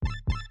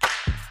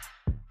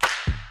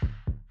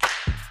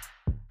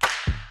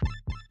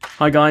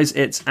Hi guys,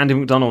 it's Andy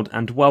McDonald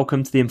and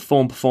welcome to the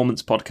Informed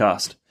Performance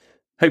Podcast.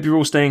 Hope you're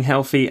all staying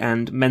healthy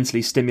and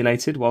mentally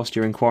stimulated whilst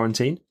you're in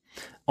quarantine.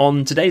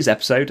 On today's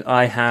episode,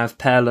 I have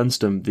Per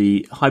Lundström,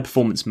 the High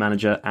Performance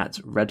Manager at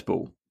Red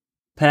Bull.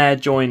 Per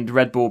joined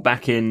Red Bull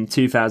back in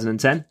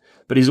 2010,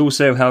 but he's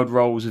also held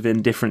roles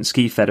within different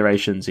ski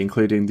federations,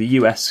 including the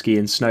US Ski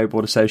and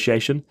Snowboard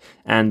Association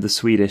and the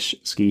Swedish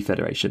Ski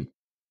Federation.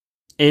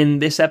 In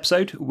this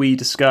episode, we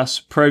discuss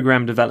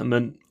program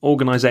development,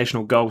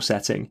 organisational goal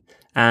setting,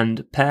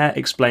 and Per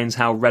explains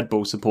how Red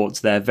Bull supports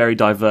their very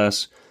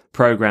diverse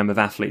program of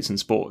athletes and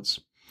sports.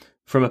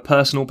 From a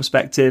personal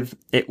perspective,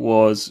 it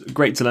was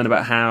great to learn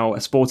about how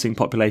a sporting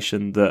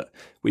population that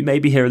we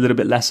maybe hear a little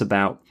bit less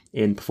about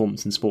in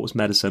performance and sports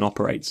medicine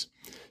operates.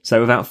 So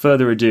without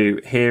further ado,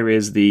 here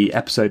is the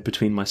episode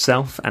between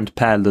myself and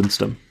Per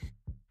Lundström.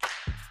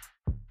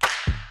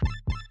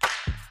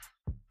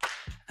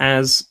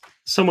 As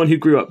someone who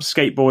grew up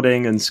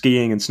skateboarding and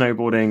skiing and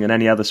snowboarding and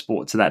any other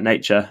sports of that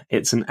nature,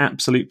 it's an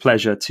absolute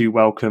pleasure to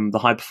welcome the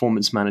High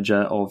Performance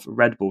Manager of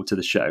Red Bull to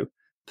the show.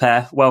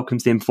 Per, welcome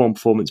to the Informed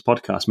Performance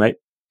Podcast, mate.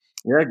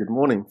 Yeah, good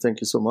morning. Thank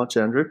you so much,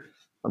 Andrew.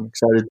 I'm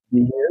excited to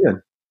be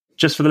here.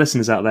 Just for the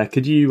listeners out there,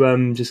 could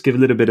you just give a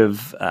little bit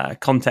of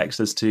context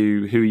as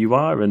to who you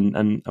are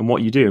and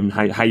what you do and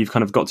how you've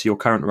kind of got to your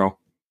current role?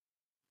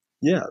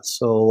 Yeah,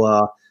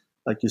 so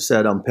like you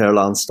said, I'm Per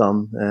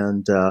Lundström,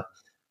 and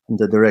I'm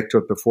the Director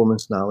of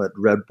Performance now at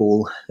Red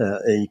Bull,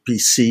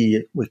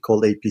 APC. We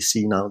call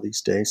APC now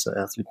these days,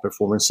 Athlete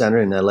Performance Center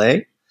in LA.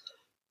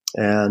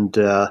 And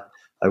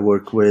I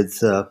work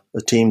with a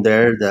team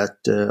there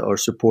that are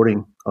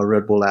supporting our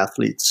Red Bull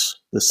athletes,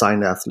 the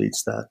signed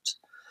athletes that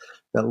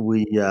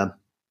we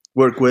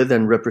work with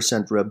and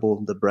represent Red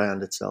Bull, the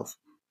brand itself.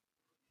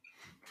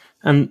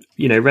 And,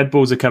 you know, Red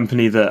Bull's a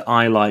company that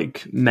I,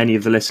 like many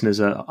of the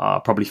listeners,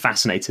 are probably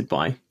fascinated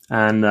by.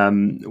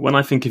 And when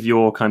I think of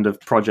your kind of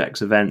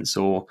projects, events,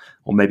 or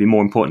maybe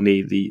more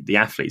importantly, the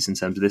athletes in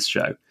terms of this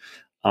show,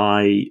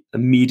 I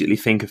immediately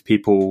think of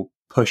people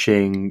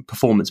pushing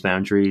performance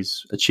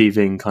boundaries,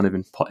 achieving kind of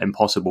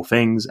impossible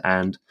things.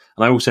 And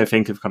I also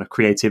think of kind of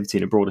creativity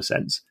in a broader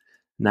sense.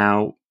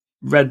 Now,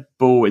 Red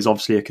Bull is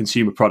obviously a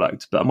consumer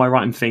product, but am I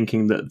right in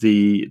thinking that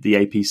the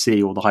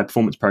APC or the high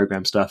performance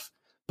program stuff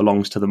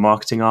belongs to the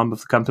marketing arm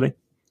of the company?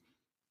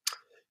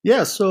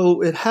 Yeah,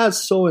 so it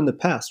has so in the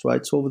past,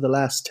 right? So over the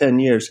last 10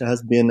 years, it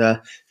has been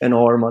an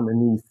arm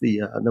underneath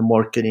the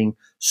marketing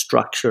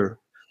structure.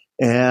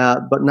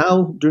 But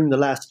now, during the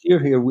last year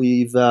here,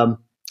 we've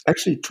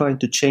actually trying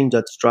to change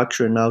that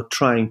structure and now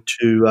trying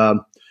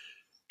to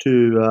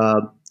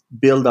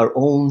build our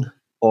own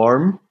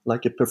arm,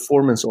 like a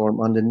performance arm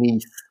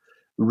underneath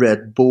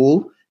Red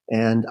Bull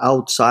and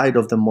outside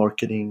of the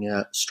marketing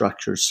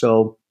structure.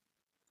 So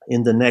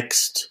in the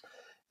next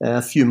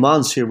few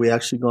months here, we're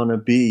actually going to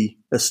be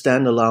a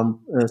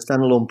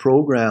standalone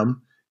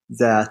program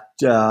that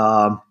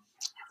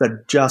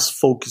just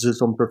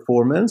focuses on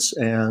performance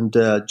and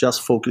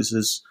just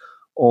focuses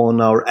on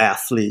our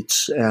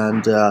athletes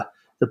and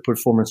the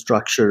performance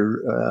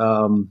structure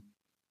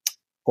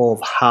of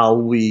how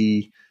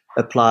we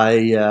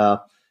apply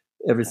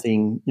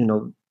everything,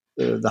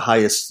 the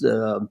highest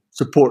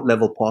support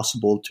level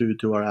possible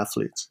to our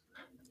athletes.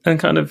 And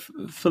kind of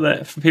for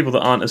people that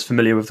aren't as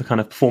familiar with the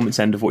kind of performance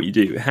end of what you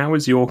do, how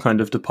is your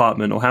kind of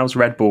department, or how's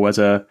Red Bull as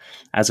a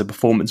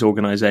performance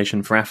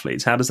organization for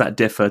athletes? How does that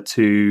differ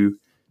to,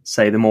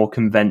 say, the more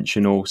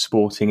conventional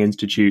sporting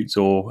institutes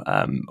or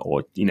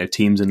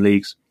teams and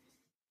leagues?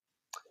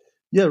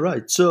 Yeah,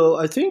 right. So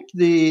I think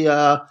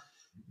the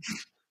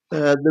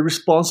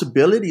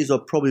responsibilities are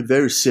probably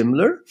very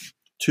similar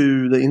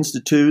to the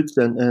institutes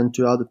and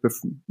to other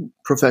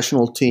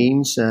professional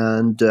teams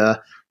and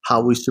how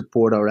we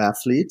support our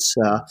athletes.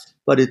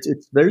 But it's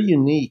very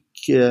unique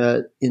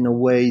in a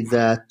way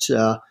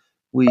that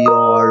we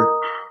are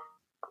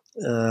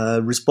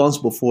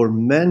responsible for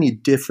many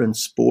different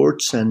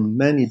sports and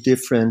many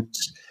different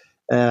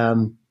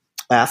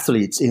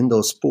athletes in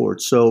those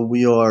sports. So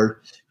we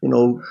are,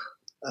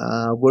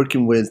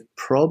 working with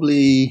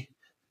probably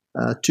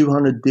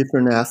 200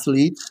 different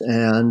athletes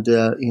and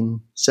in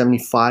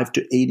 75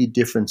 to 80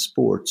 different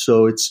sports.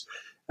 So it's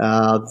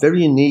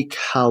very unique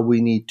how we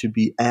need to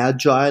be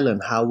agile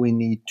and how we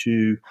need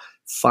to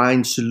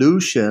find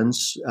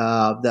solutions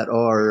that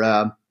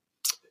are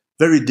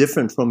very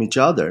different from each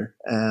other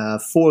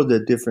for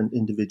the different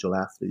individual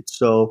athletes.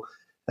 So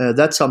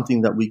that's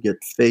something that we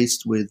get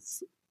faced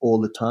with all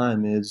the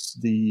time, is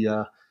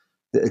the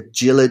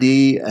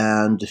agility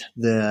and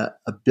the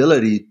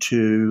ability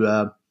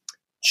to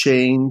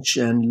change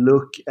and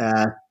look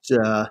at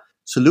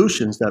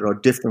solutions that are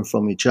different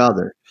from each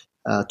other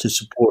to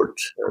support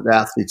the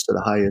athletes to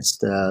the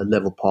highest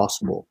level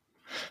possible.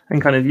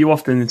 And kind of, you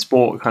often in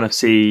sport kind of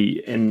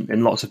see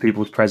in lots of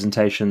people's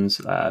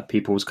presentations,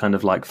 people's kind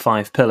of like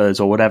 5 pillars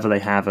or whatever they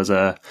have as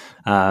a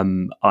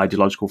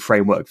ideological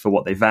framework for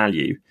what they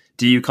value.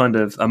 Do you kind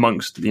of,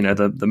 amongst,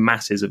 the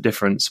masses of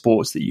different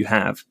sports that you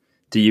have,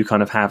 do you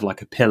kind of have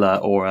like a pillar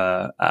or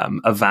a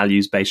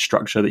values-based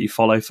structure that you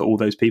follow for all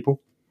those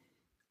people?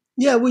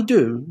 Yeah, we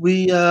do.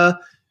 We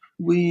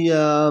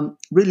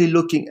really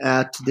looking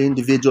at the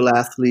individual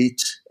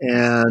athlete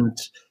and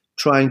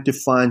trying to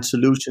find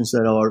solutions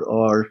that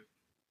are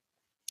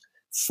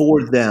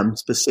for them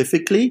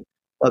specifically.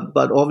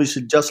 But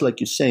obviously, just like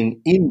you're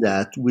saying, in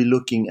that we're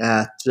looking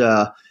at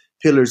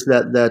pillars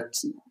that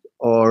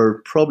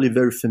are probably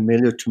very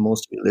familiar to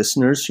most of your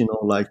listeners.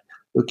 Like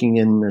looking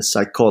in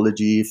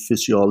psychology,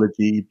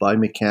 physiology,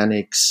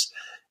 biomechanics,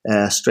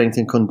 strength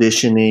and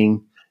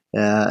conditioning,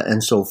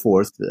 and so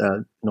forth.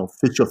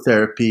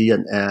 Physiotherapy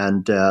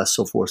and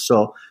so forth.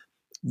 So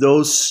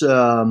those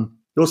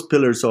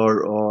pillars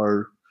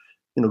are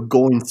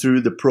going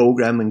through the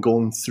program and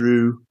going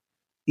through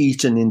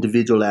each and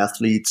individual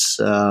athlete's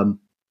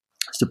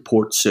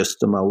support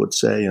system, I would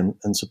say,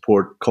 and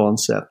support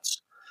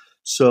concepts.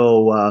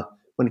 So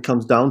when it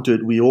comes down to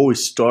it, we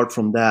always start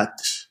from that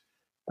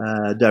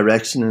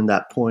direction and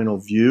that point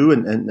of view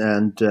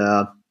and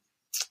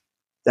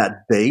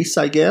that base,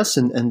 I guess,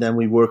 and then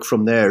we work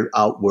from there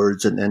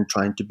outwards and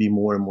trying to be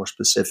more and more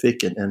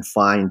specific and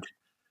find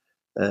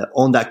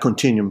on that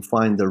continuum,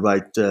 find the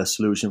right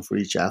solution for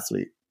each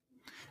athlete.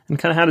 And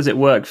kind of how does it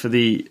work for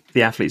the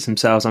athletes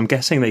themselves? I'm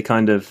guessing they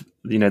kind of,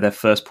 their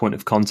first point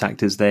of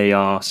contact is they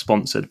are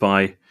sponsored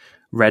by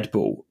Red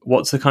Bull.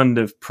 What's the kind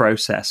of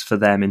process for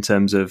them in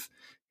terms of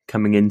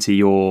coming into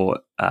your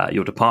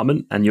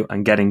department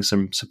and getting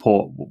some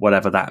support,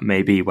 whatever that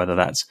may be, whether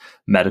that's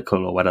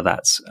medical or whether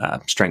that's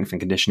strength and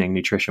conditioning,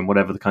 nutrition,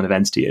 whatever the kind of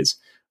entity is?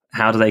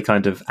 How do they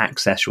kind of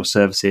access your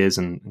services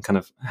and kind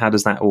of how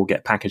does that all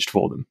get packaged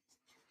for them?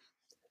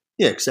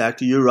 Yeah,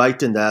 exactly. You're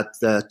right in that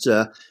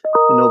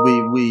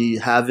we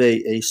have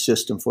a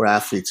system for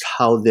athletes,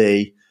 how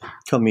they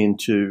come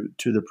into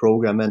the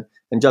program.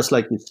 And just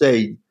like you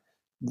say,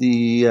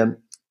 the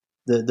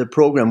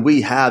program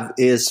we have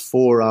is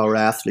for our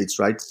athletes,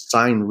 right?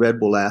 Signed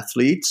Red Bull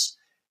athletes.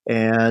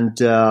 And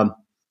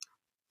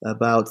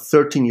about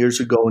 13 years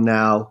ago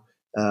now,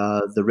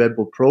 the Red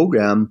Bull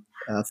program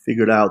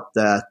figured out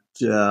that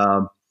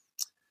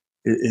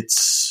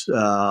it's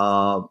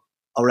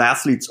our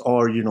athletes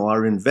are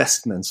our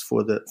investments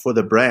for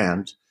the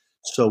brand.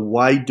 So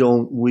why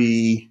don't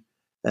we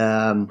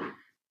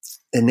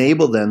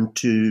enable them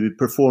to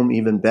perform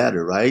even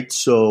better, right?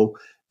 So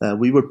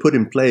we were put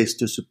in place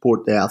to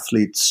support the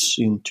athletes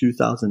in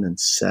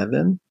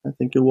 2007, I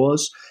think it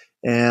was,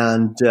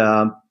 and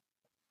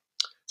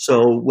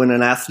so when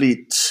an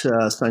athlete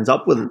signs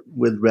up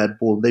with Red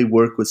Bull, they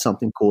work with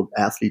something called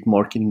athlete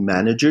marketing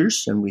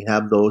managers, and we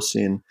have those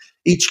in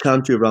each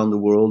country around the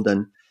world.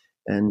 And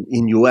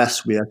in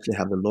US, we actually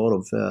have a lot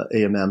of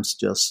AMMs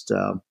just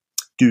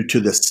due to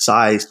the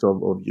size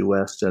of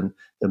US and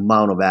the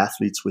amount of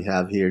athletes we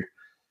have here.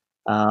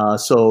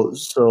 So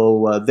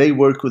they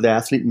work with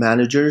athlete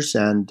managers,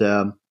 and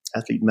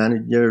athlete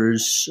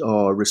managers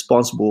are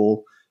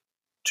responsible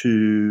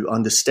to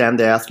understand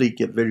the athlete,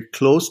 get very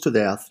close to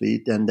the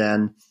athlete, and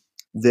then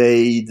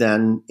they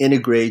then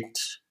integrate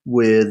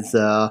with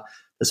the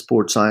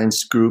sports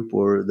science group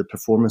or the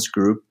performance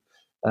group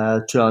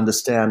to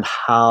understand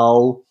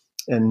how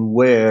and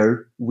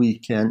where we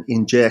can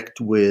inject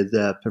with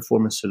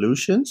performance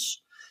solutions.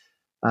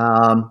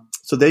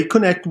 So they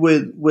connect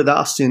with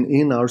us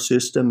in our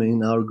system,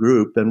 in our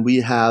group, and we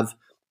have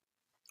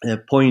a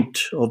point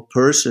of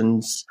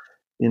persons,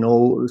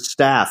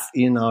 staff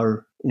in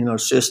our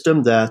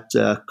system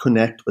that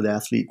connect with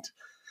athlete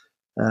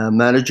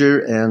manager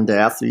and the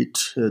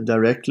athlete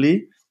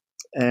directly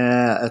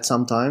at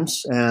some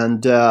times.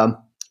 And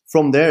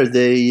from there,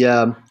 they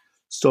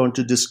start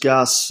to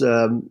discuss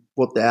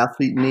what the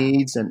athlete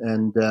needs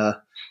and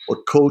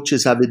what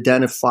coaches have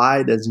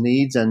identified as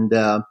needs. And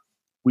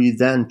we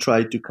then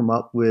try to come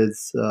up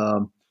with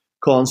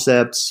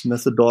concepts,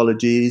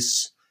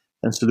 methodologies,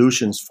 and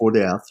solutions for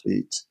the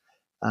athlete.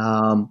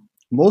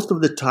 Most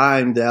of the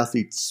time, the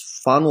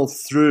athletes funnel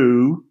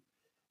through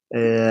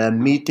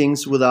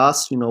meetings with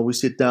us. We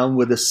sit down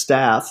with the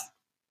staff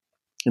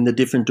in the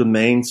different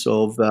domains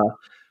of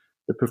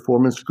the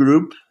performance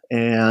group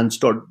and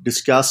start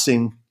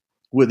discussing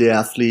with the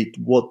athlete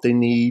what they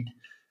need,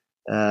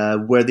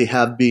 where they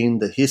have been,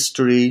 the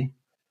history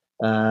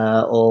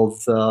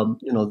of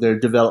their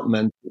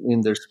development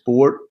in their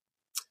sport,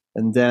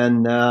 and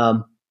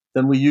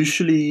then we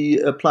usually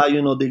apply.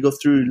 They go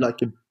through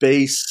like a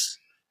base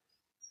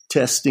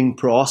testing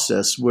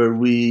process where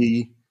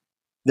we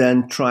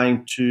then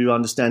trying to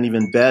understand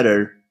even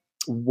better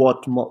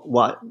what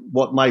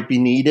might be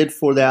needed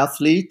for the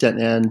athlete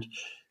and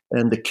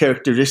the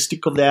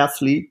characteristic of the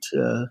athlete,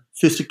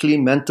 physically,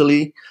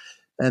 mentally,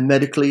 and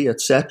medically,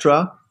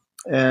 etc.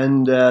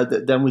 And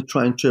then we're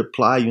trying to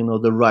apply,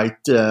 the right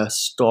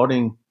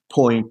starting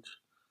point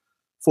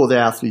for the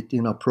athlete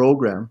in our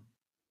program.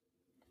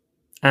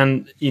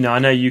 And, I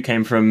know you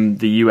came from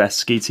the US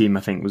ski team, I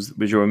think was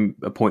your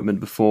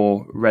appointment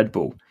before Red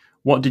Bull.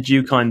 What did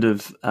you kind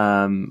of,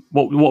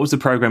 what was the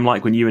program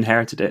like when you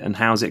inherited it, and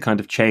how's it kind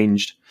of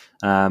changed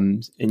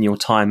in your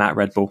time at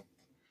Red Bull?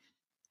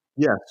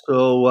 Yeah,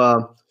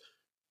 so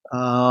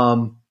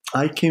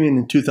I came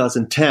in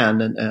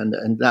 2010, and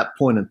at that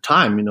point in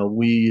time,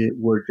 we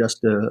were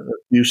just a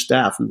few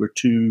staff. We were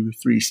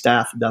 2-3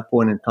 staff at that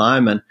point in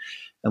time, and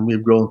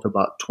we've grown to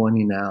about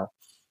 20 now.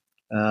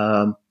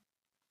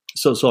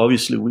 So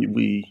obviously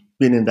we've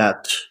been in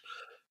that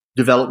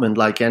development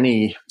like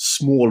any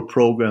small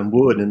program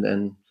would,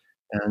 and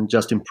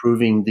just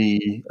improving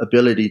the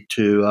ability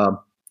to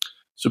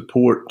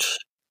support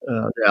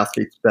the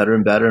athletes better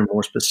and better and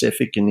more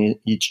specific in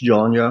each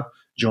genre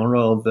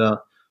of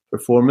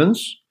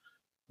performance.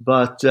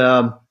 But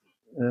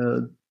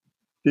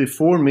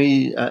before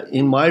me,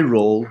 in my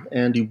role,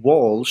 Andy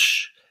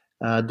Walsh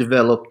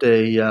developed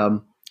a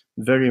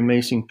very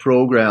amazing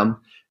program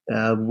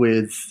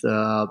with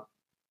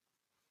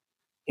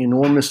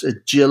enormous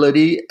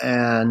agility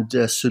and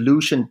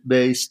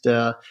solution-based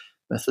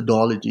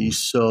methodologies.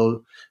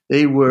 So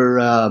they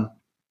were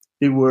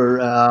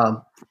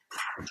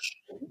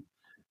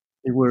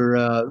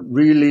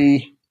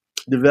really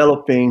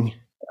developing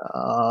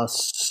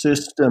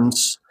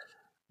systems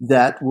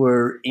that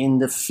were in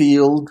the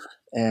field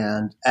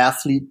and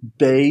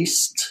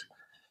athlete-based,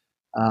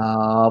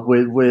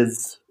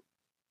 with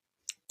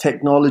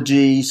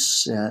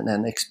technologies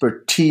and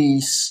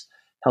expertise,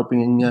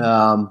 helping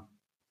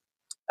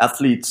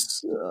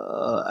athletes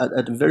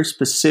at a very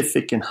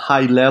specific and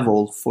high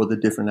level for the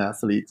different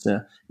athletes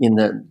in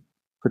that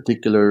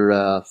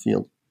particular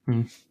field.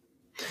 Mm.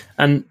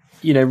 And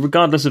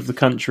regardless of the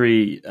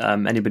country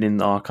anybody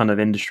in our kind of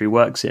industry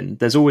works in,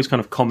 there's always kind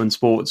of common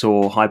sports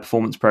or high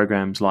performance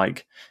programs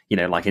like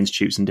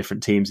institutes and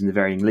different teams in the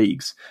varying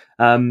leagues.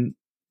 When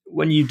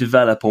you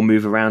develop or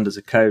move around as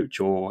a coach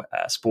or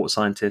a sports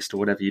scientist or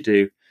whatever you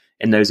do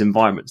in those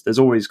environments, there's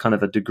always kind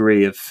of a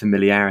degree of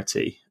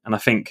familiarity. And I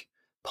think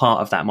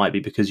part of that might be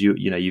because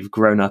you've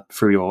grown up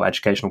through your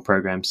educational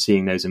program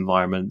seeing those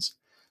environments.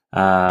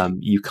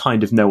 You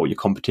kind of know what your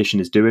competition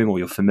is doing, or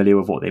you're familiar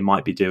with what they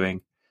might be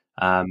doing.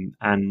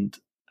 And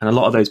a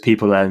lot of those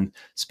people then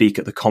speak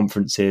at the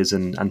conferences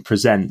and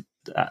present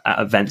at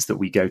events that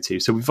we go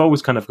to. So we've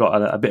always kind of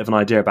got a bit of an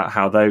idea about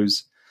how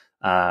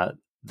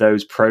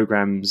those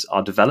programs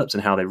are developed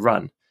and how they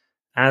run.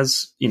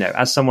 As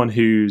someone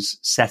who's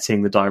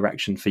setting the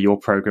direction for your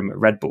program at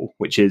Red Bull,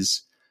 which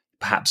is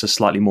perhaps a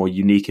slightly more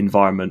unique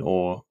environment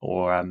or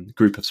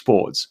group of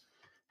sports,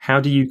 how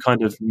do you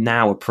kind of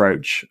now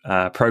approach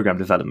program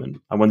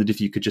development? I wondered if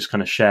you could just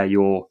kind of share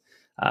your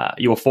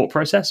thought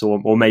process,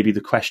 or maybe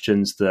the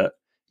questions that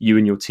you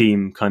and your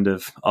team kind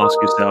of ask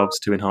yourselves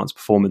to enhance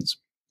performance.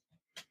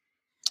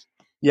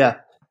 Yeah,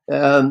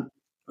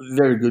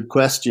 very good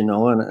question,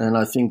 and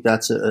I think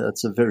that's a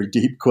very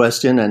deep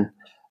question, and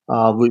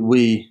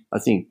I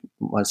think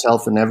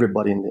myself and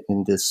everybody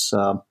in this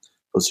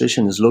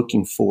position is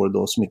looking for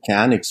those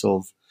mechanics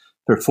of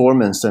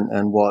performance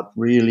and what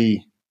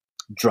really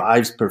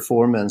drives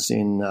performance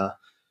in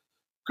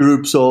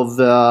groups of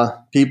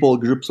people,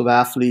 groups of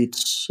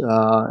athletes,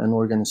 and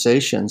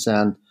organizations.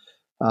 And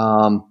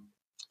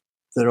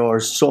there are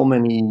so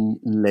many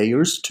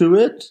layers to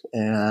it.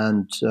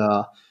 And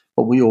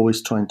what we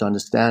always trying to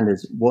understand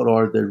is what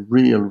are the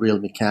real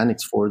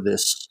mechanics for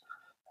this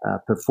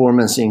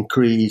performance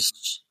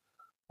increase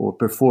or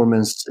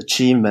performance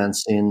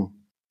achievements in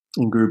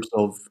groups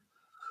of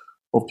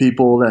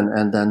people,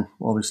 and then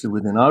obviously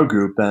within our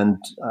group. And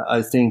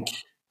I think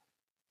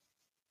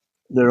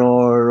there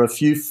are a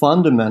few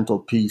fundamental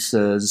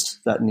pieces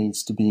that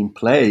needs to be in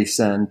place,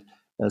 and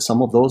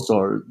some of those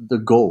are the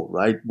goal,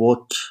 right?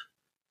 What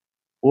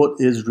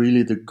is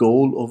really the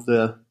goal of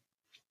the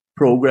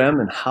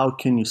program, and how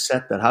can you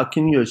set that? How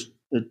can you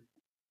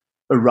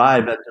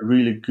arrive at a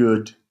really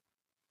good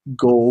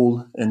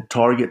goal and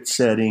target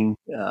setting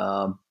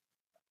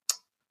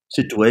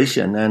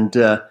situation? And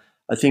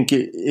I think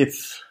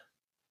if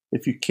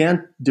you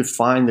can't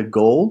define the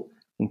goal,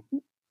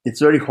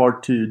 it's very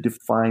hard to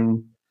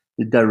define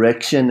the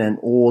direction and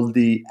all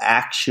the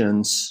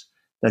actions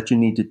that you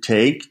need to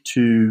take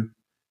to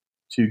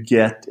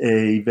get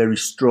a very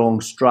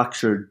strong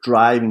structure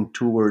driving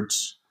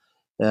towards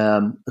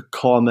a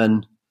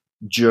common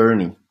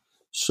journey.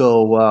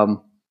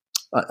 So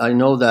I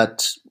know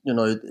that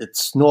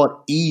it's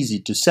not easy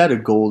to set a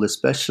goal,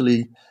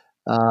 especially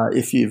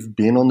if you've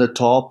been on the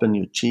top and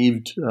you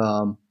achieved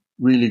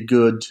really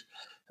good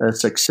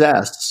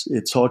success.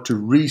 It's hard to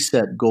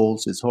reset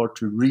goals. It's hard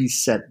to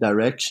reset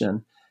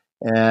direction.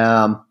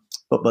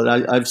 But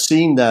I've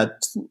seen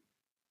that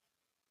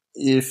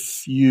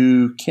if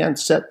you can't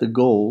set the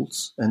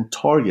goals and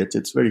targets,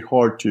 it's very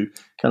hard to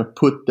kind of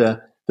put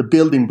the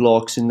building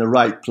blocks in the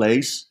right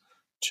place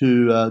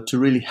to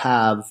really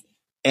have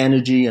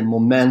energy and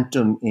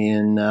momentum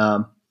in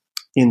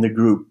the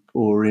group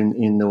or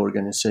in the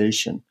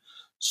organization.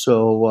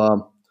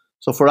 So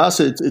for us,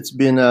 it's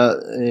been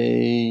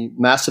a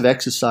massive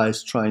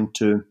exercise trying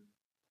to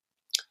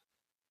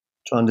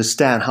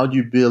understand how do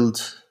you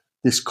build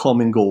this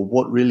common goal.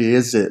 What really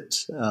is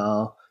it?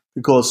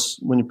 Because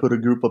when you put a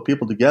group of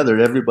people together,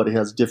 everybody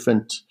has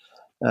different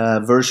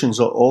versions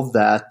of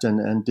that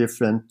and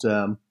different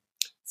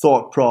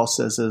thought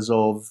processes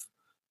of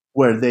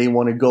where they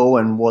want to go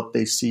and what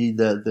they see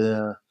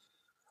the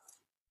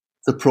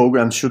the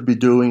program should be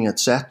doing,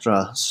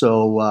 etc.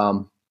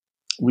 So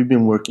we've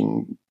been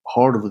working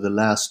hard over the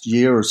last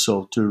year or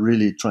so to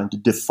really trying to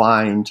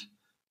define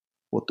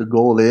what the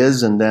goal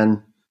is, and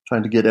then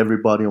trying to get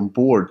everybody on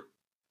board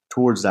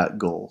towards that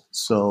goal.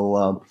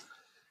 So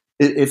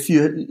if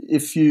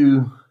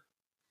you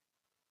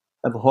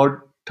have a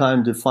hard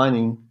time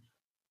defining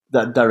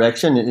that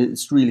direction,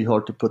 it's really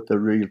hard to put the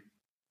real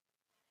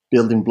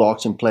building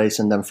blocks in place,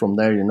 and then from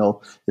there,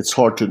 it's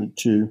hard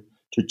to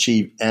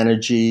achieve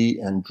energy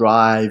and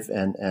drive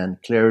and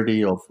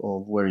clarity of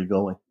where you're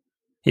going.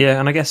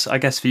 Yeah, and I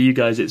guess for you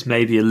guys, it's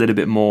maybe a little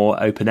bit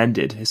more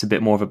open-ended. It's a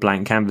bit more of a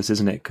blank canvas,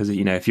 isn't it? Because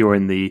if you're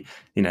in the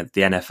the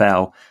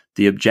NFL,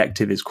 the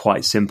objective is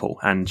quite simple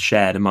and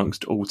shared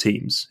amongst all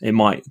teams. There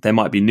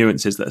might be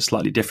nuances that are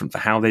slightly different for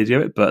how they do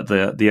it, but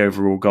the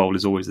overall goal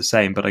is always the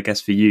same. But I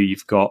guess for you,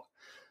 you've got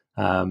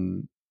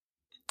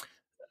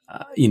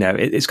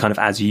it's kind of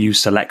as you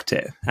select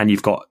it, and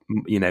you've got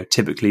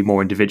typically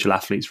more individual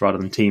athletes rather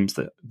than teams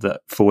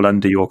that fall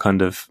under your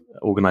kind of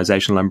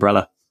organizational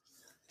umbrella.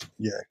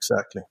 Yeah,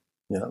 exactly.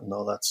 Yeah,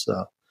 no, that's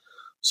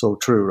so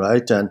true,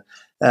 right? And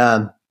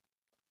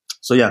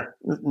so yeah,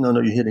 no,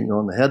 you're hitting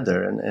on the head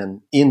there.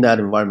 And in that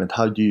environment,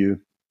 how do you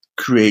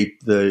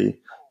create the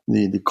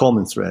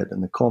common thread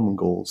and the common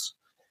goals?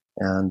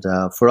 And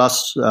for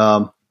us,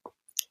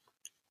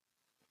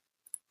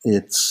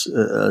 it's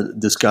a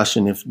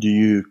discussion: do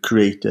you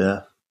create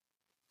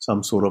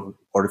some sort of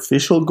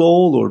artificial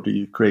goal, or do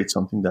you create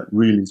something that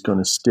really is going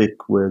to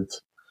stick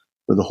with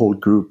the whole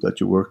group that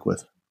you work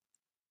with?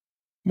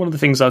 One of the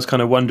things I was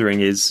kind of wondering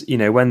is,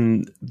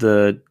 when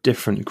the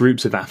different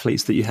groups of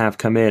athletes that you have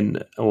come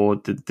in, or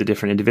the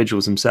different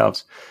individuals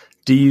themselves,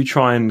 do you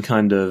try and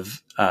kind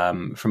of,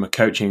 from a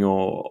coaching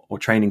or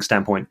training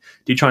standpoint,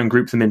 do you try and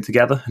group them in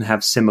together and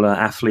have similar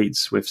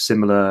athletes with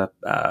similar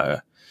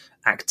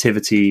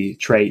activity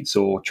traits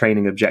or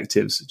training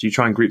objectives? Do you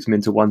try and group them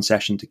into one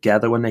session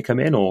together when they come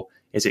in, or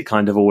is it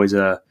kind of always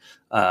a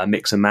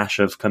mix and mash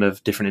of kind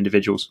of different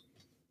individuals?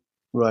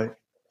 Right.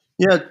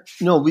 Yeah.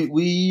 No,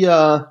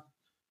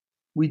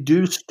 we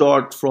do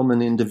start from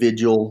an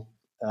individual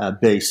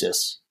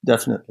basis,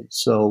 definitely.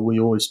 So we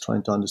always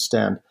trying to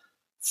understand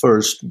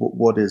first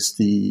what is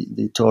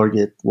the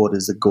target, what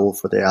is the goal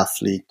for the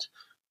athlete,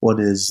 what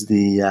is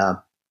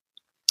the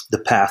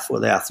path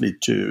for the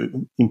athlete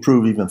to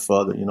improve even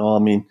further.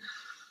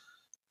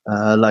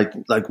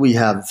 Like we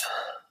have,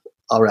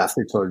 our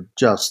athletes are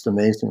just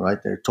amazing, right?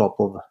 They're top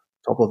of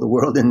the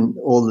world in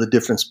all the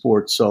different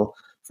sports. So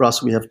for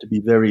us, we have to be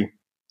very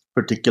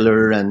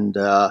particular and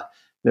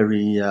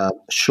very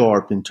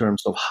sharp in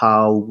terms of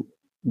how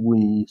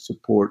we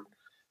support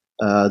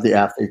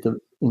the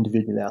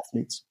individual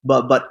athletes.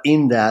 But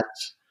in that,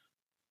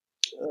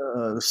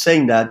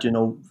 saying that,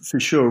 for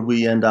sure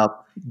we end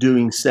up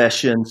doing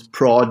sessions,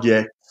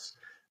 projects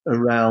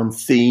around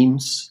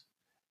themes,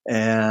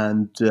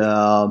 and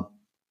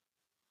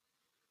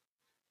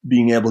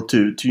being able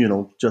to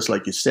just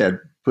like you said,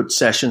 put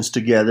sessions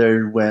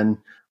together when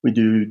we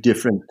do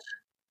different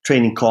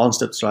training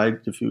concepts, right?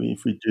 If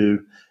we do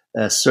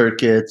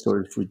circuits,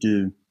 or if we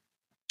do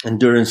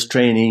endurance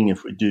training,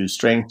 if we do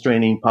strength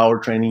training, power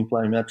training,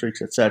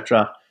 plyometrics,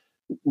 etc.,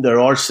 there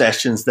are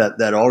sessions that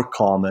are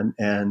common,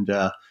 and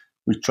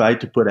we try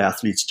to put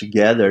athletes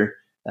together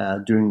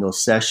during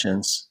those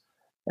sessions.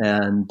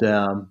 And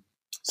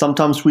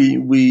sometimes we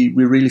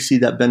really see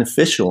that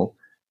beneficial.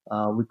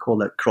 We call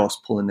that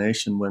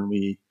cross-pollination, when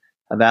we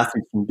have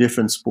athletes from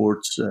different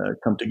sports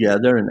come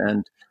together,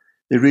 and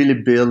they really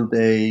build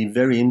a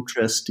very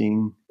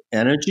interesting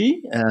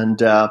energy,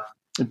 and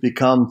it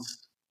becomes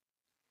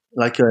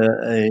like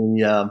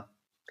a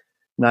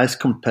nice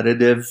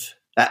competitive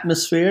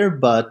atmosphere,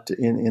 but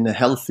in a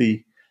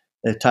healthy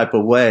type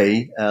of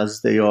way,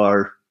 as they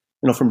are,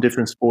 from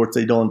different sports.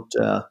 They don't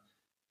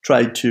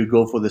try to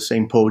go for the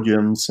same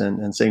podiums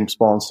and same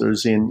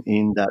sponsors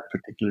in that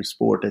particular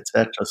sport,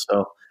 etc.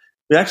 So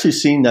we've actually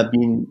seen that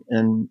being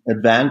an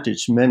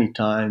advantage many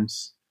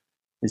times,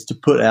 is to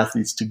put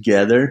athletes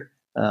together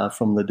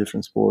from the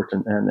different sport,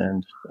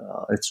 and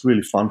it's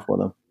really fun for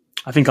them.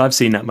 I think I've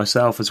seen that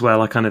myself as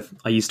well.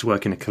 I used to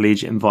work in a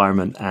collegiate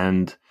environment,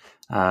 and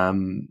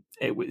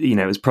it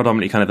was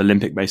predominantly kind of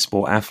Olympic-based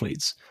sport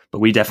athletes, but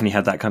we definitely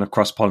had that kind of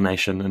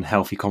cross-pollination and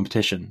healthy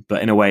competition,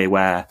 but in a way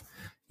where,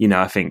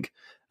 I think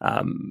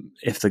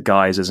if the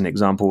guys, as an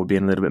example, were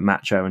being a little bit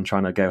macho and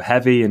trying to go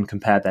heavy and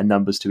compare their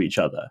numbers to each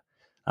other,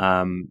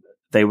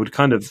 they would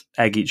kind of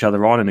egg each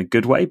other on in a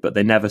good way, but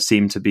they never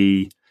seemed to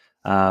be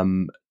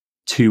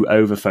too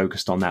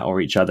over-focused on that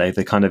or each other.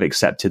 They kind of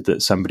accepted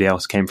that somebody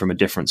else came from a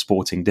different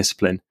sporting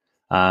discipline,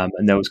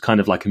 and there was kind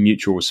of like a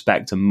mutual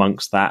respect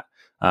amongst that,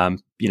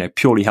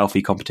 purely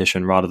healthy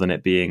competition, rather than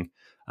it being,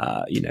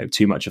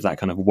 too much of that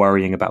kind of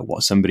worrying about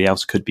what somebody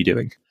else could be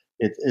doing.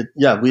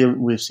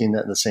 We've seen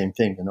that the same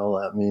thing. I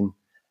mean,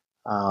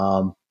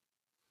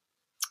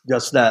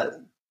 just that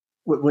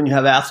when you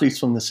have athletes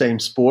from the same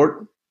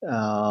sport,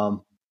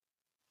 for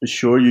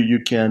sure you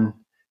can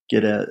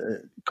get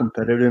a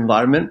competitive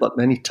environment, but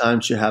many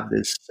times you have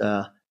this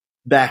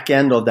back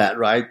end of that,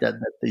 right? That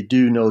they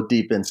do know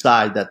deep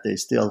inside that they're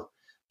still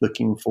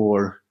looking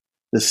for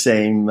the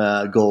same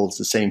goals,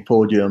 the same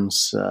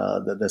podiums,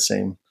 the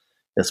same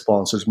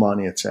sponsors,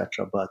 money,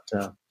 etc.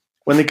 But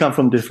when they come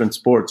from different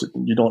sports,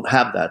 you don't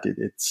have that.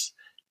 It's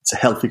a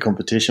healthy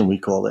competition, we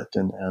call it,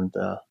 and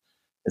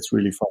it's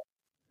really fun.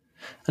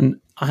 And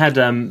I had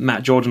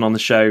Matt Jordan on the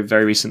show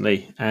very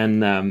recently,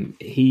 and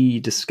he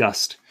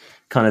discussed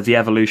kind of the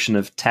evolution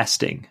of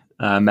testing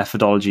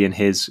methodology in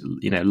his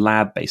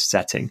lab-based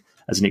setting,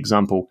 as an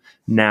example,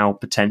 now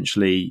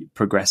potentially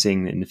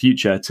progressing in the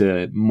future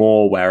to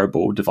more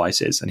wearable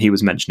devices. And he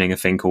was mentioning a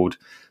thing called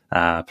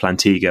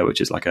Plantiga,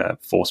 which is like a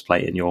force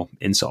plate in your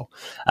insole.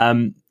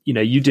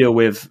 You deal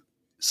with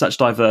such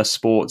diverse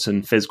sports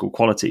and physical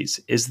qualities.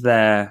 Is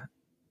there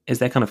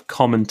kind of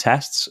common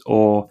tests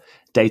or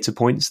data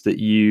points that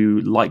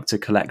you like to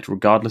collect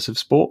regardless of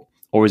sport,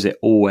 or is it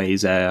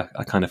always a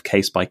kind of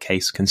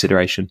case-by-case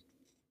consideration?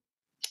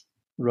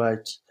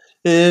 Right.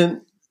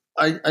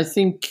 I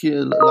think,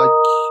 like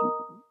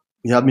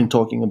we have been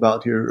talking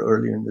about here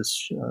earlier in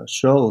this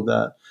show,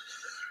 that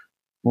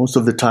most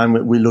of the time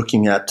we're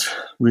looking at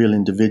real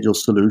individual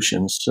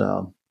solutions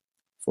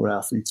for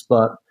athletes.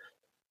 But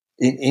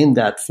in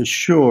that, for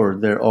sure,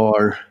 there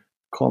are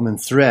common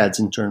threads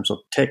in terms of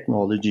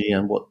technology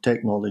and what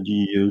technology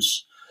you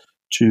use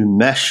to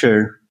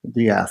measure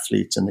the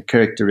athletes and the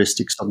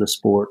characteristics of the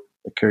sport,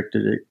 the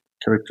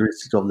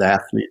characteristics of the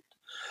athlete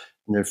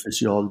and their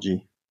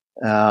physiology.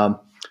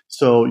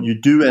 So you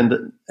do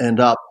end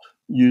up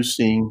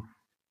using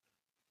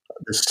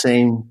the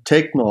same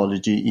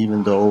technology,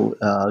 even though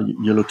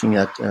you're looking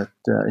at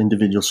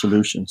individual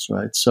solutions,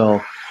 right?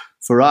 So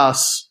for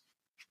us,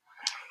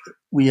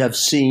 we have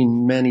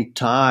seen many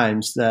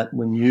times that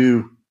when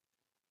you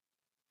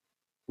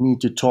need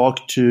to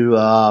talk to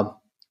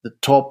the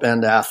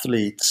top-end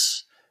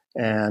athletes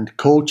and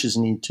coaches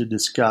need to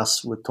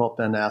discuss with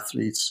top-end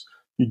athletes,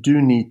 you do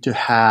need to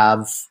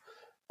have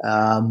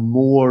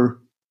more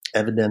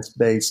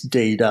evidence-based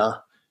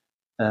data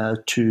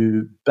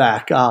to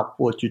back up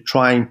what you're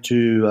trying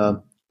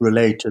to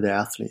relate to the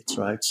athletes,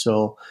 right?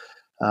 So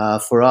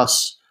for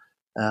us,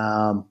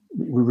 we're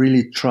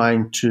really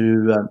trying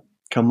to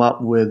come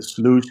up with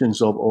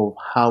solutions of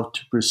how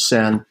to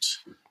present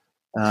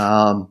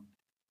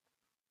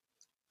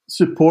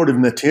supportive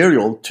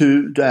material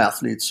to the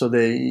athletes so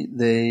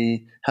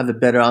they have a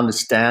better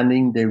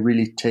understanding, they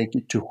really take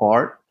it to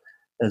heart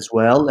as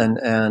well,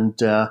 and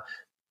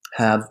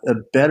have a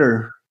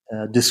better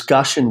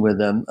discussion with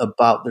them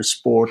about their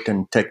sport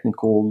and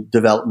technical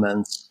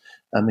developments,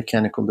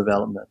 mechanical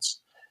developments.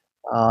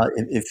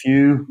 If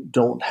you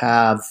don't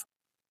have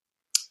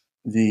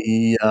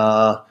the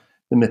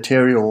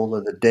material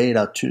or the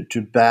data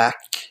to back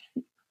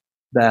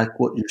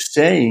what you're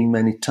saying,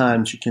 many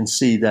times you can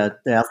see that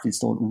the athletes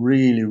don't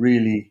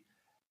really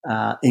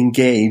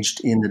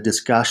engaged in the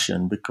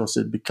discussion, because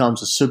it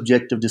becomes a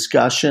subjective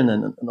discussion,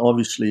 and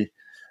obviously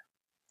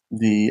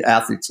the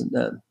athletes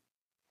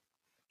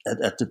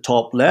at the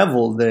top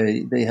level,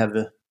 they have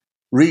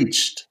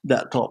reached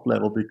that top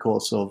level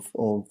because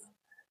of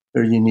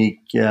their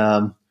unique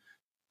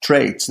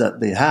traits that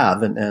they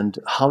have, and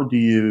how do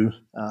you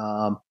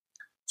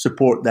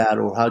support that,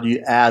 or how do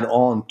you add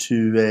on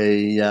to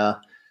a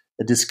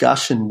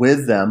discussion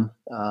with them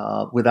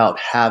without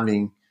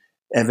having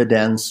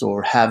evidence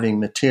or having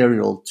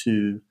material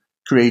to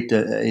create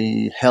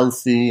a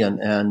healthy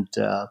and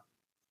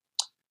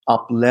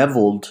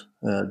up-leveled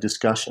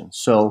discussion.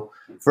 So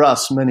for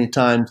us, many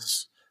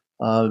times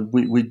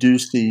we do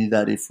see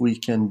that if we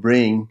can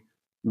bring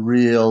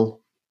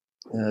real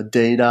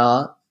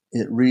data,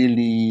 it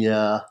really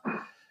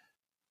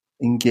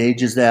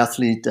engages the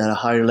athlete at a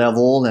higher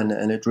level, and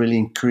it really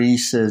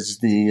increases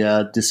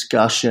the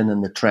discussion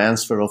and the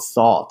transfer of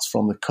thoughts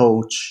from the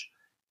coach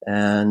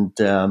and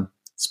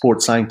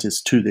sports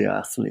scientist to the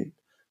athlete.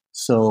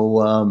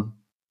 So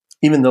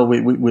even though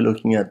we're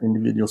looking at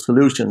individual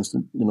solutions,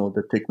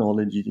 the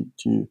technology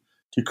to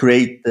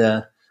create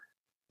the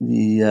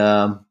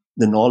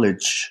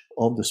knowledge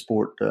of the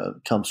sport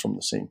comes from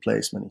the same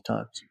place many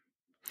times.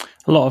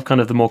 A lot of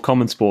kind of the more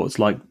common sports,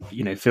 like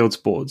field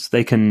sports,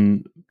 they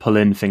can pull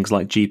in things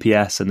like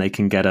GPS, and they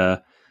can get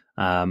a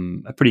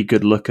pretty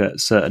good look at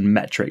certain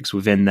metrics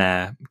within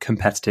their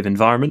competitive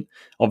environment.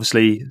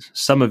 Obviously,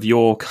 some of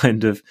your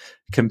kind of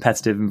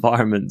competitive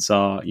environments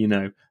are,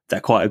 they're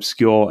quite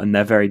obscure and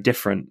they're very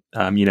different.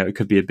 It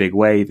could be a big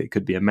wave, it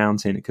could be a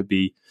mountain, it could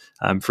be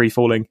free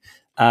falling.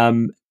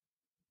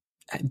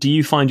 Do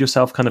you find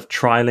yourself kind of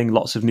trialing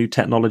lots of new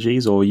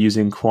technologies, or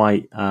using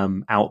quite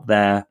out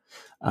there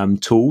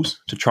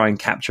tools to try and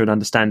capture an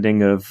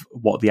understanding of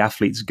what the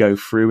athletes go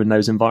through in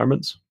those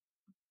environments?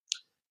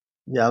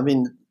 Yeah, I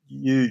mean,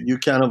 you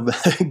kind of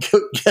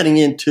getting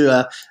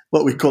into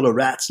what we call a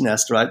rat's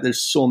nest, right?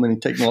 There's so many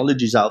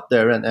technologies out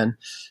there, and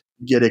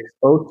you get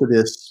exposed to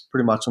this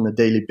pretty much on a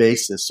daily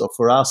basis. So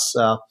for us,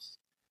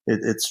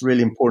 it's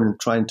really important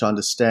trying to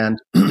understand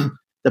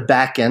the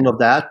back end of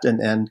that, and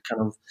kind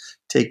of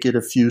take it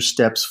a few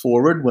steps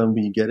forward when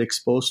we get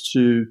exposed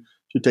to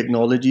to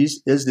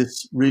technologies. Is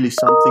this really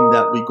something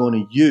that we're going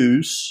to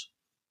use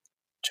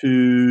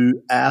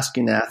to ask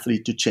an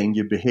athlete to change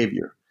your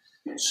behavior?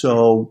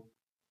 So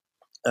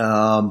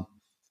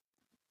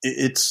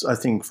it's, I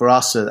think, for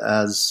us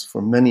as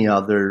for many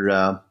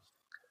other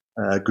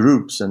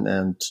groups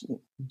and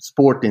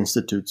sport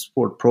institutes,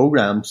 sport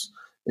programs,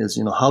 is,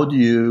 how do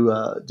you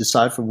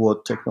decipher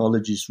what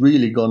technology is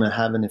really going to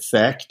have an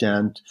effect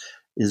and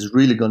is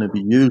really going to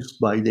be used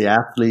by the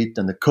athlete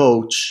and the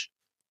coach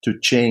to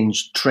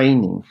change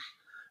training,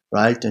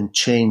 right, and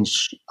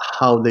change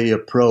how they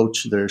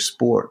approach their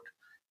sport.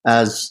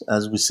 As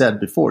we said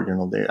before,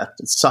 they're at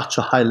such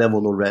a high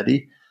level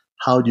already.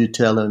 How do you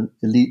tell an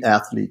elite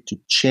athlete to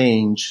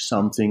change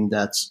something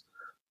that's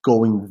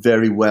going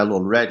very well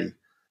already?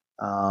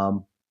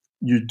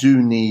 You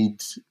do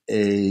need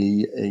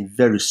a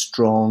very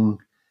strong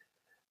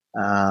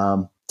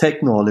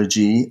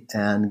technology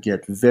and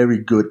get very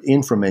good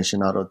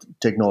information out of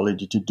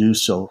technology to do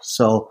so.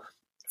 So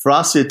for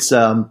us, it's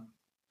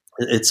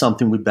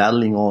something we're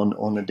battling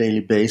on a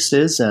daily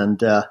basis,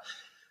 and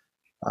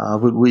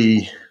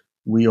we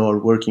are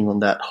working on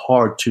that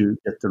hard to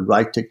get the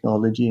right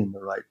technology in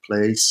the right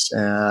place.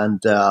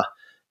 And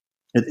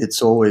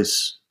it's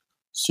always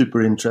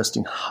super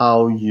interesting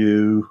how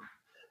you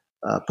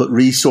put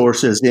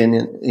resources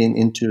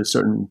into a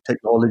certain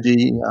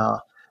technology,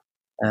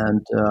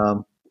 and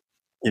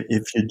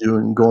if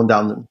you're going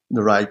down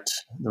the right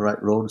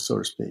road, so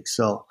to speak.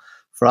 So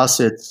for us,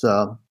 it's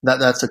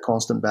that's a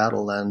constant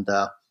battle, and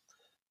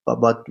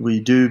but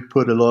we do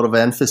put a lot of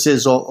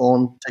emphasis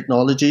on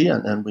technology,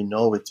 and we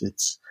know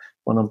it's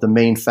one of the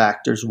main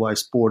factors why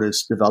sport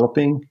is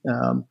developing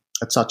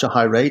at such a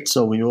high rate.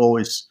 So we're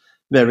always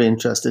very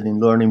interested in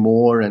learning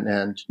more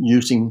and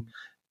using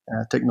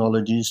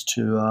technologies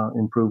to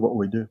improve what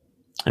we do.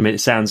 I mean,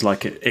 it sounds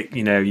like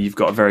you've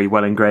got a very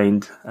well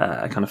ingrained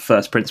kind of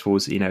first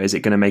principles. Is it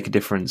going to make a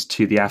difference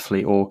to the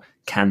athlete, or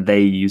can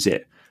they use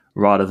it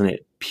rather than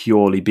it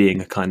purely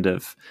being a kind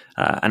of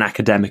an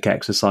academic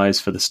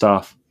exercise for the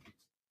staff?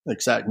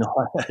 Exactly.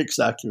 No,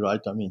 exactly right.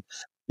 I mean,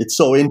 it's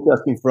so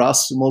interesting for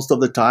us most of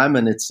the time,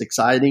 and it's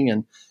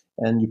exciting,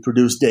 and you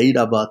produce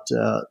data, but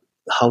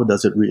how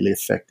does it really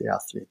affect the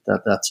athlete?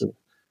 That's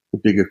a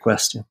bigger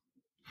question.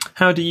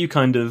 How do you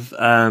kind of,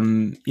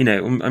 I'm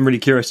really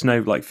curious to know,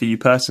 like for you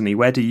personally,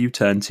 where do you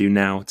turn to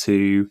now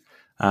to,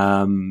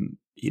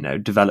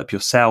 develop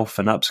yourself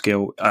and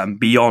upskill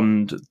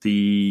beyond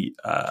the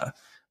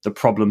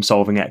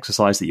problem-solving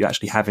exercise that you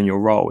actually have in your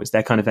role? Is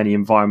there kind of any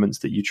environments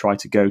that you try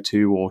to go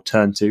to or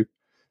turn to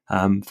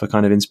for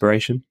kind of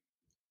inspiration?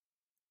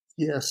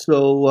 Yeah,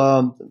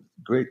 so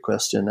great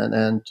question.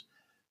 And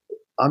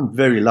I'm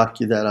very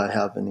lucky that I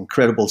have an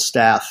incredible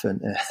staff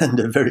and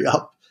a very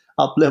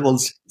up-level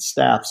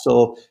staff.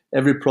 So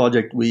every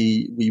project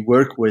we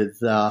work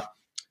with,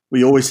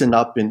 we always end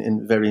up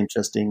in very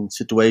interesting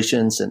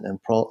situations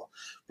and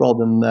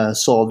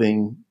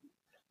problem-solving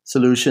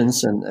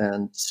solutions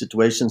and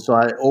situations. So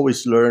I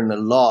always learn a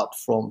lot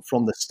from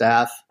the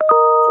staff,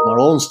 from our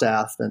own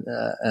staff,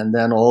 and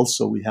then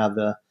also we have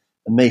an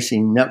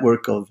amazing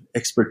network of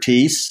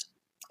expertise,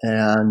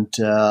 and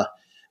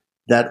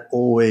that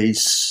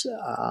always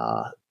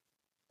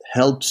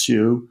helps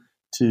you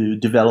to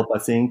develop, I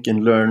think,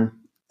 and learn.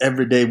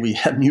 Every day we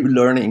have new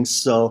learnings.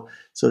 So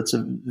it's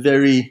a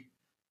very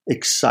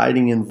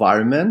exciting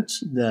environment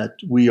that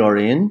we are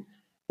in.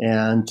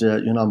 And,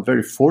 I'm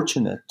very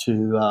fortunate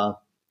to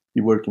be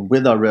working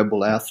with our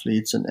Rebel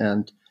athletes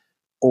and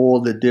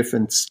all the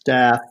different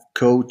staff,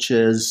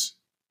 coaches,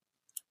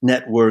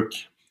 network,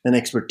 and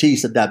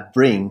expertise that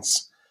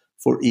brings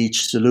for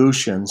each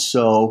solution.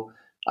 So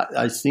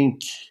I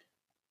think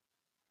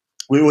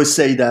we always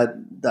say that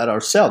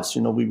ourselves,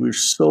 we're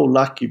so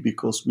lucky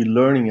because we're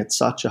learning at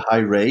such a high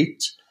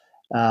rate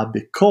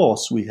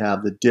because we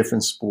have the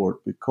different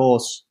sport,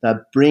 because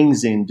that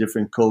brings in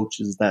different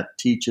coaches that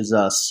teaches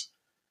us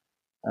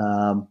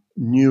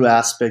new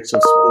aspects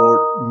of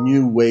sport,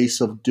 new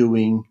ways of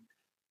doing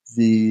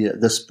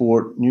the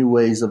sport, new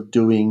ways of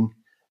doing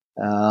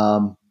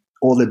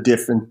all the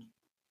different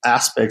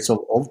aspects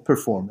of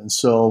performance.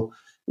 So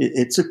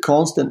it's a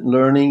constant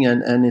learning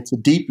and it's a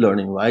deep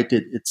learning, right?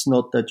 It's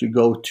not that you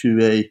go to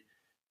a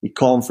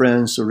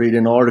conference or read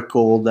an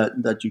article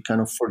that you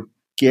kind of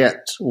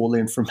forget all the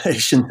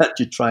information that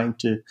you're trying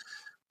to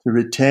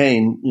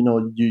retain.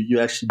 You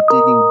actually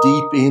digging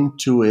deep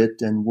into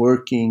it and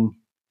working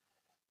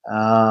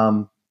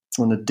on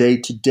a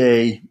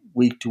day-to-day,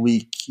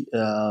 week-to-week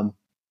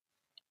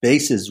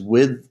basis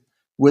with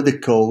a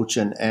coach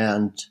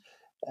and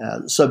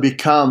so it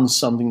becomes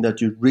something that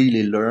you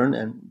really learn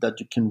and that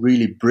you can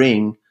really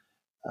bring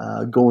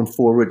going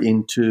forward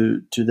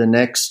into the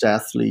next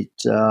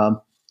athlete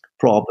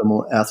problem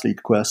or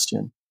athlete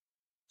question.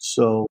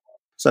 So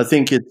I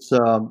think it's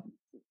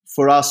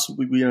for us.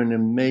 We are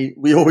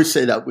we always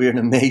say that we're in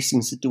an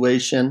amazing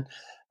situation.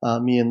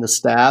 Me and the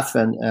staff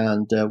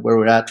and where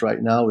we're at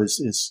right now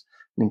is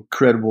an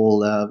incredible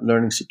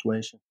learning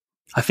situation.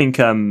 I think,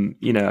 I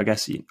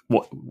guess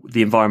what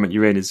the environment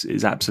you're in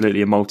is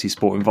absolutely a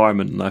multi-sport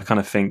environment. And I kind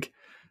of think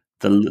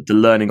the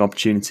learning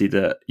opportunity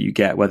that you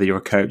get, whether you're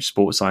a coach,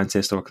 sports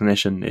scientist, or a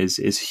clinician,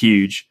 is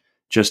huge.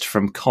 Just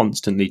from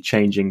constantly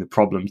changing the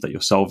problems that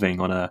you're solving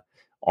on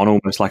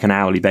almost like an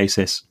hourly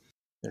basis.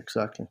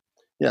 Exactly.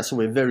 Yeah. So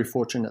we're very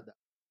fortunate.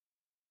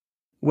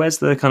 Where's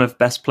the kind of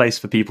best place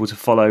for people to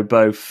follow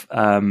both,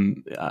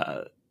 the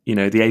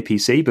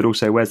APC, but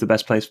also where's the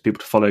best place for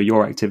people to follow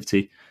your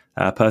activity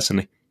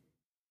personally?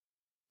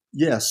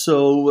 Yeah.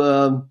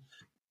 So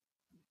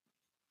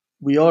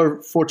we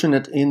are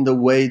fortunate in the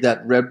way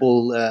that Red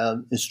Bull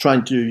is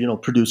trying to,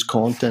 produce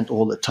content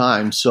all the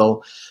time.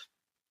 So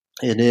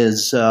it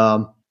is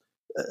a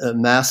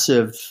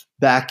massive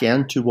back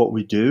end to what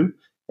we do.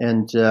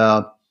 And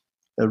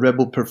Red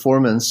Bull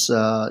Performance,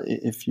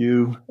 if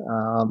you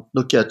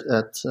look at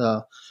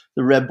the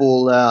Red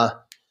Bull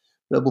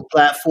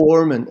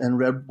platform and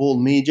Red Bull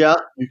Media,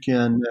 you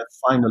can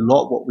find a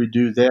lot what we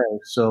do there.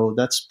 So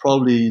that's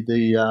probably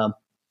the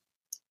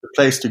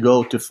place to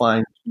go to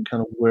find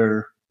kind of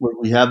where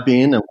we have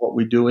been and what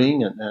we're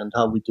doing and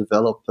how we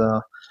develop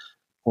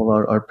all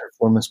our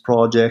performance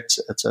projects,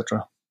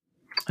 etc.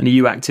 And are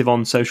you active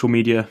on social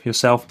media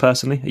yourself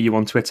personally? Are you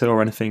on Twitter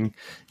or anything,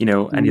 any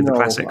of the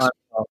classics?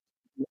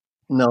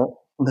 No,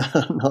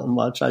 not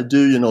much. I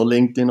do,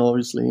 LinkedIn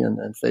obviously and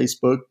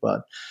Facebook,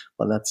 but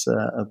that's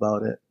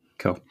about it.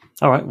 Cool.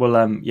 All right. Well,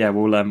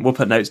 we'll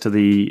put notes to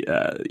the,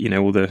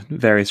 all the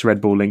various Red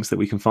Bull links that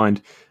we can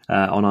find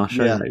on our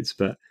show notes.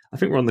 But I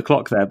think we're on the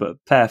clock there. But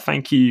Per,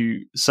 thank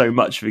you so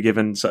much for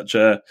giving such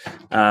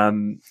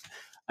an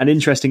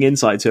interesting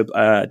insight to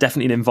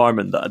definitely an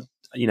environment that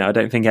I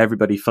don't think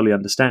everybody fully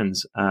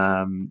understands.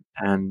 And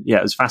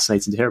it was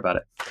fascinating to hear about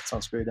it. That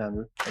sounds great,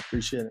 Andrew. I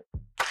appreciate it.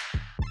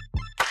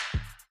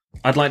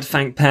 I'd like to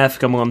thank Per for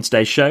coming on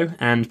today's show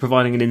and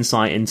providing an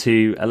insight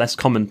into a less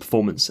common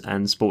performance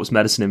and sports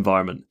medicine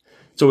environment.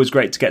 It's always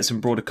great to get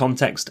some broader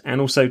context and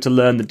also to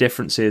learn the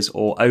differences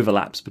or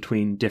overlaps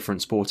between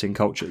different sporting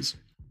cultures.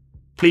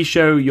 Please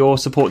show your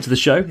support to the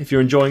show if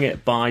you're enjoying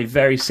it by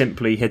very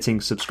simply hitting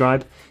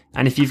subscribe.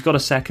 And if you've got a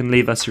second,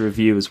 leave us a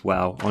review as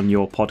well on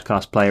your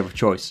podcast player of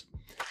choice.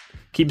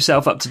 Keep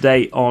yourself up to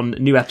date on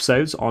new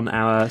episodes on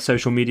our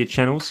social media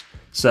channels.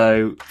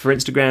 So for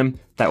Instagram,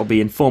 that will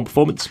be Inform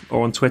Performance,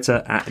 or on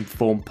Twitter at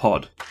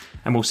InformPod.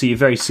 And we'll see you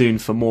very soon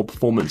for more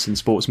performance and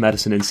sports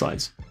medicine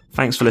insights.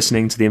 Thanks for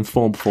listening to the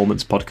Inform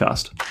Performance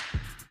podcast.